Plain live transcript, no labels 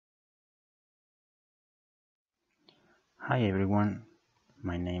Hi everyone,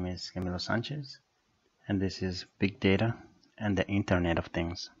 my name is Camilo Sanchez and this is Big Data and the Internet of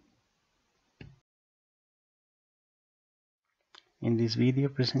Things. In this video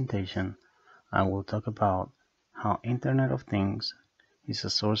presentation, I will talk about how Internet of Things is a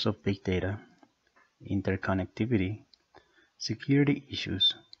source of big data, interconnectivity, security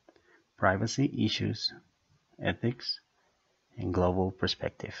issues, privacy issues, ethics, and global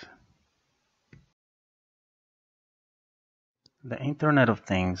perspective. The Internet of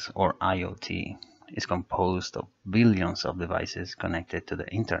Things, or IoT, is composed of billions of devices connected to the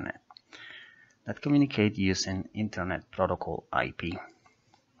Internet that communicate using Internet Protocol IP.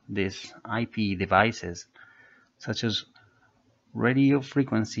 These IP devices, such as radio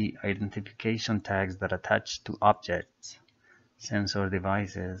frequency identification tags that attach to objects, sensor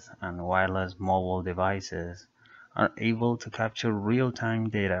devices, and wireless mobile devices, are able to capture real-time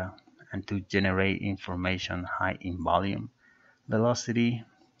data and to generate information high in volume, velocity,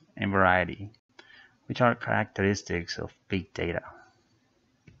 and variety, which are characteristics of big data.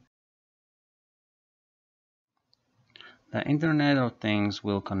 The Internet of Things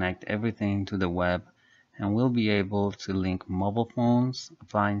will connect everything to the web and will be able to link mobile phones,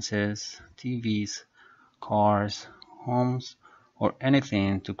 appliances, TVs, cars, homes, or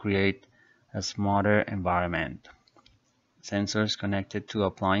anything to create a smarter environment. Sensors connected to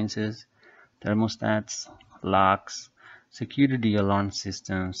appliances, thermostats, locks, security alarm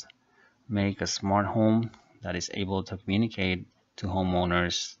systems make a smart home that is able to communicate to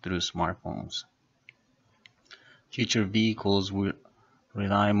homeowners through smartphones. Future vehicles will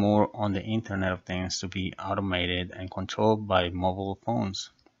rely more on the Internet of Things to be automated and controlled by mobile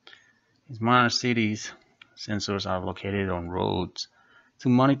phones. In smart cities, sensors are located on roads to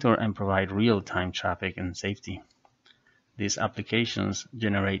monitor and provide real-time traffic and safety. These applications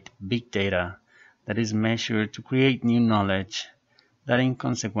generate big data that is measured to create new knowledge that in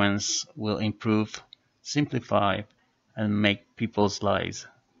consequence will improve, simplify, and make people's lives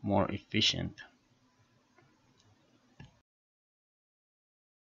more efficient.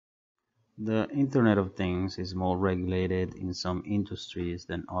 The Internet of Things is more regulated in some industries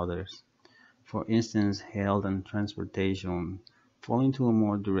than others. For instance, health and transportation fall into a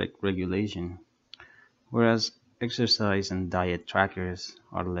more direct regulation, whereas exercise and diet trackers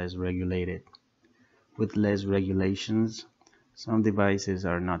are less regulated. With less regulations, some devices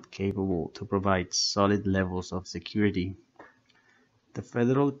are not capable to provide solid levels of security. The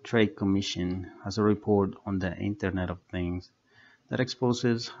Federal Trade Commission has a report on the Internet of Things that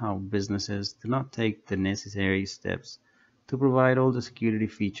exposes how businesses do not take the necessary steps to provide all the security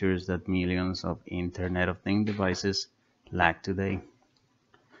features that millions of Internet of Things devices lack today.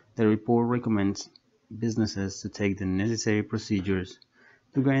 The report recommends businesses to take the necessary procedures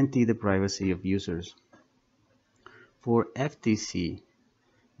to guarantee the privacy of users. For FTC,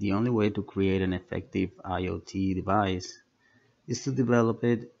 the only way to create an effective IoT device is to develop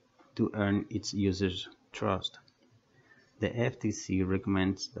it to earn its users' trust. The FTC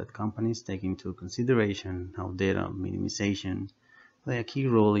recommends that companies take into consideration how data minimization play a key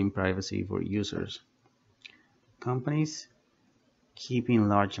role in privacy for users. Companies keeping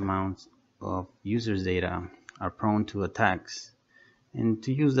large amounts of users' data are prone to attacks and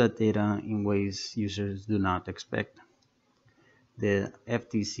to use that data in ways users do not expect. The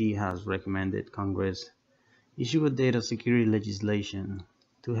FTC has recommended Congress issue a data security legislation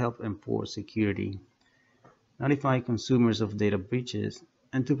to help enforce security, notify consumers of data breaches,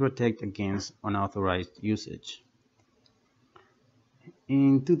 and to protect against unauthorized usage.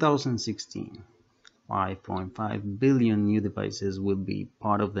 In 2016, 5.5 billion new devices will be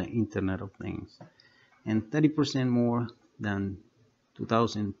part of the Internet of Things, and 30% more than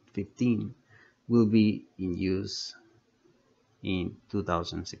 2015 will be in use in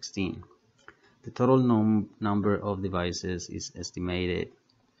 2016. The total number of devices is estimated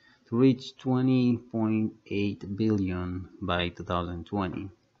to reach 20.8 billion by 2020.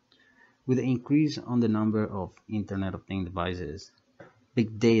 With the increase on the number of Internet of Things devices,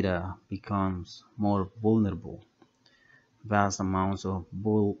 big data becomes more vulnerable. Vast amounts of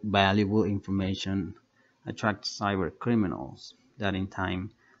valuable information attract cyber criminals that in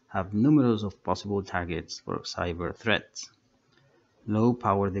time have numerous of possible targets for cyber threats.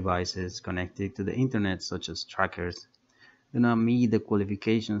 Low-power devices connected to the Internet, such as trackers, do not meet the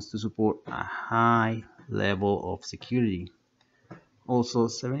qualifications to support a high level of security. Also,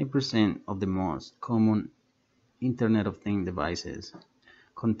 70% of the most common Internet of Things devices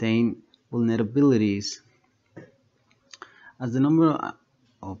contain vulnerabilities. As the number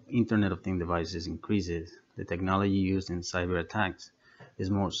of Internet of Things devices increases, the technology used in cyber attacks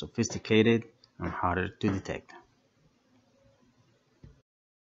is more sophisticated and harder to detect.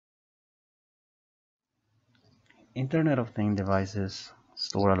 Internet of Things devices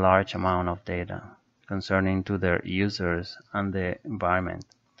store a large amount of data concerning to their users and the environment,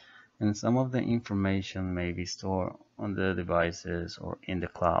 and some of the information may be stored on the devices or in the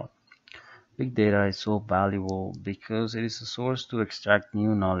cloud. Big data is so valuable because it is a source to extract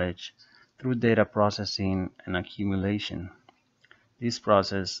new knowledge through data processing and accumulation. This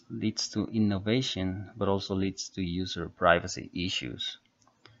process leads to innovation but also leads to user privacy issues.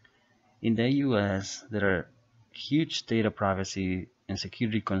 In the US, there are huge data privacy and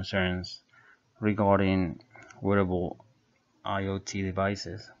security concerns regarding wearable IoT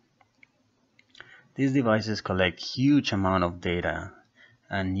devices. These devices collect huge amount of data,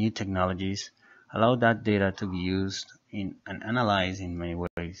 and new technologies allow that data to be used in and analyzed in many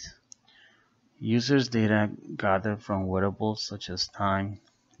ways. Users' data gathered from wearables such as time,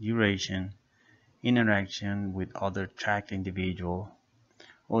 duration, interaction with other tracked individuals,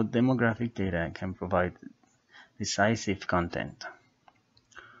 or demographic data can provide decisive content.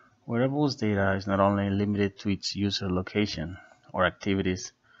 Wearables data is not only limited to its user location or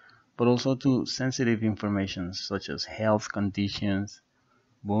activities, but also to sensitive information such as health conditions,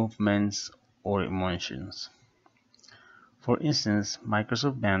 movements, or emotions. For instance,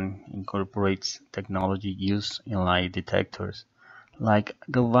 Microsoft Band incorporates technology used in lie detectors, like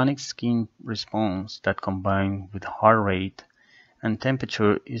galvanic skin response that combined with heart rate and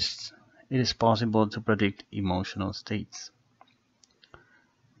temperature it is possible to predict emotional states.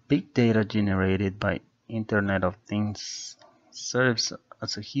 Big data generated by Internet of Things serves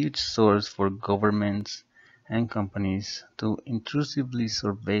as a huge source for governments and companies to intrusively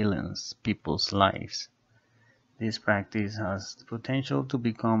surveillance people's lives. This practice has the potential to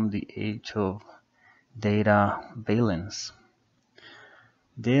become the age of data valence.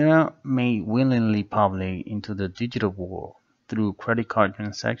 Data made willingly public into the digital world through credit card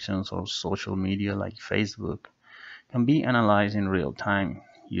transactions or social media like Facebook can be analyzed in real time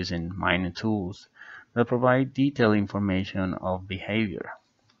using mining tools that provide detailed information of behavior,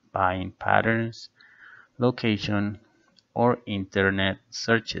 buying patterns, location, or internet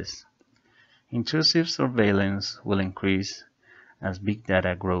searches. Intrusive surveillance will increase as big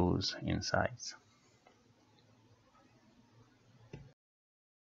data grows in size.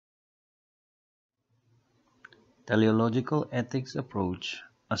 Teleological ethics approach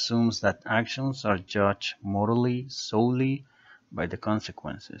assumes that actions are judged morally solely by the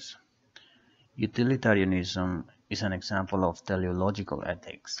consequences. Utilitarianism is an example of teleological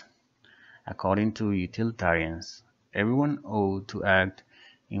ethics. According to utilitarians, everyone ought to act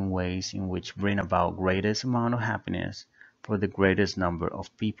in ways in which bring about greatest amount of happiness for the greatest number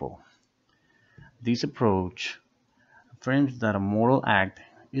of people. This approach affirms that a moral act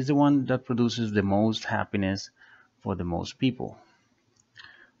is the one that produces the most happiness for the most people.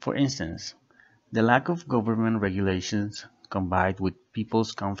 For instance, the lack of government regulations combined with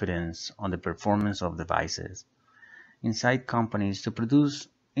people's confidence on the performance of devices incite companies to produce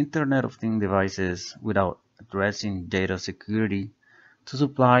Internet of Things devices without addressing data security to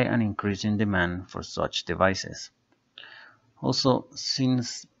supply an increasing demand for such devices. Also,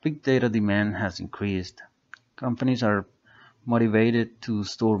 since big data demand has increased, companies are motivated to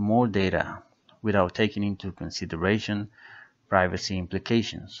store more data without taking into consideration privacy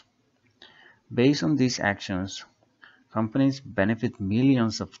implications. Based on these actions, companies benefit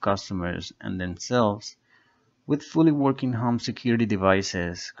millions of customers and themselves with fully working home security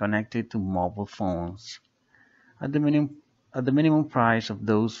devices connected to mobile phones at the minimum price of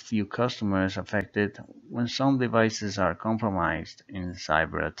those few customers affected when some devices are compromised in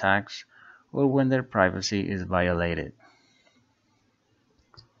cyber attacks or when their privacy is violated.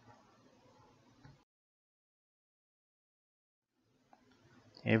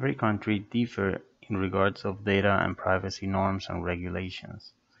 Every country differs in regards of data and privacy norms and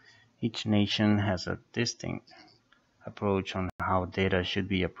regulations. Each nation has a distinct approach on how data should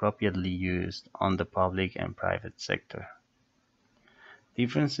be appropriately used on the public and private sector.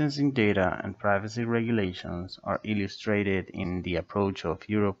 Differences in data and privacy regulations are illustrated in the approach of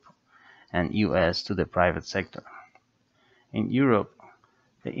Europe and US to the private sector. In Europe,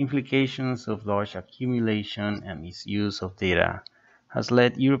 the implications of large accumulation and misuse of data has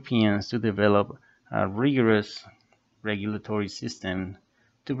led Europeans to develop a rigorous regulatory system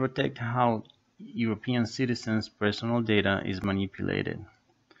to protect how European citizens' personal data is manipulated.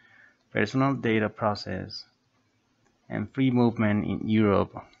 Personal data process and free movement in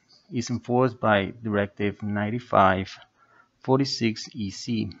Europe is enforced by Directive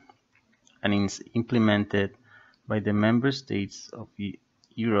 95/46/EC and is implemented by the member states of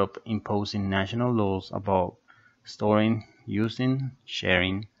Europe imposing national laws about storing, using,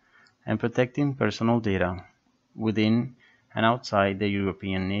 sharing, and protecting personal data. within and outside the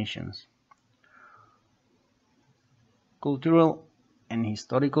European nations. Cultural and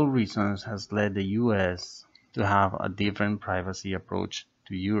historical reasons has led the US to have a different privacy approach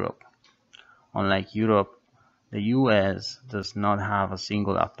to Europe. Unlike Europe, the US does not have a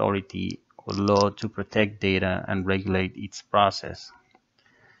single authority or law to protect data and regulate its process.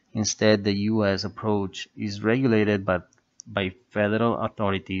 Instead, the US approach is regulated by federal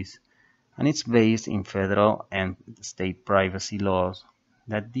authorities, and it's based in federal and state privacy laws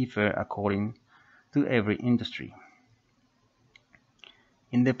that differ according to every industry.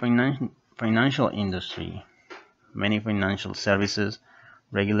 In the financial industry, many financial services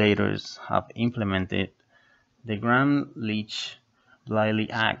regulators have implemented the Gramm-Leach-Bliley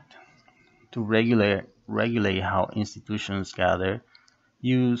Act to regulate how institutions gather,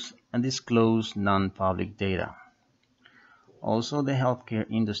 use, and disclose non-public data. Also, the healthcare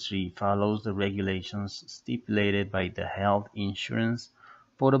industry follows the regulations stipulated by the Health Insurance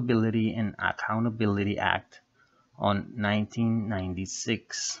Portability and Accountability Act on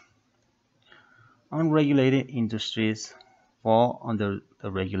 1996. Unregulated industries fall under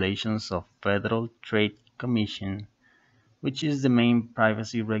the regulations of Federal Trade Commission, which is the main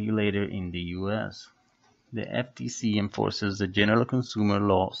privacy regulator in the US. The FTC enforces the General Consumer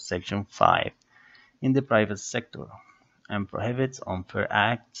Law Section 5 in the private sector and prohibits unfair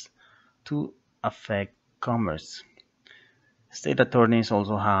acts to affect commerce. State attorneys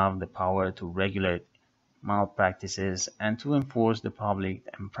also have the power to regulate malpractices and to enforce the public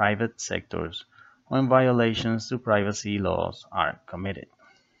and private sectors when violations to privacy laws are committed.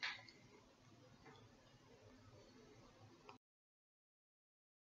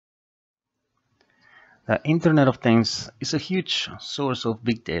 The Internet of Things is a huge source of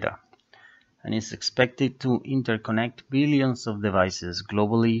big data and is expected to interconnect billions of devices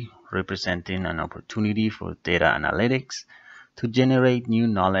globally, representing an opportunity for data analytics to generate new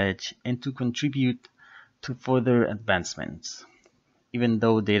knowledge and to contribute to further advancements. Even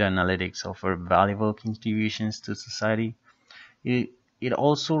though data analytics offer valuable contributions to society, it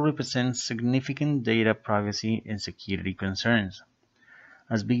also represents significant data privacy and security concerns.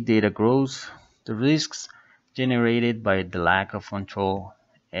 As big data grows, the risks generated by the lack of control,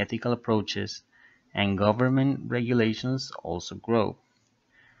 ethical approaches, and government regulations also grow.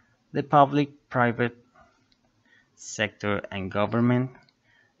 The public, private sector, and government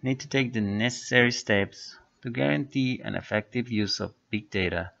need to take the necessary steps to guarantee an effective use of big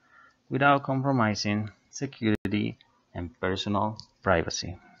data without compromising security and personal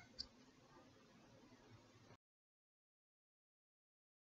privacy.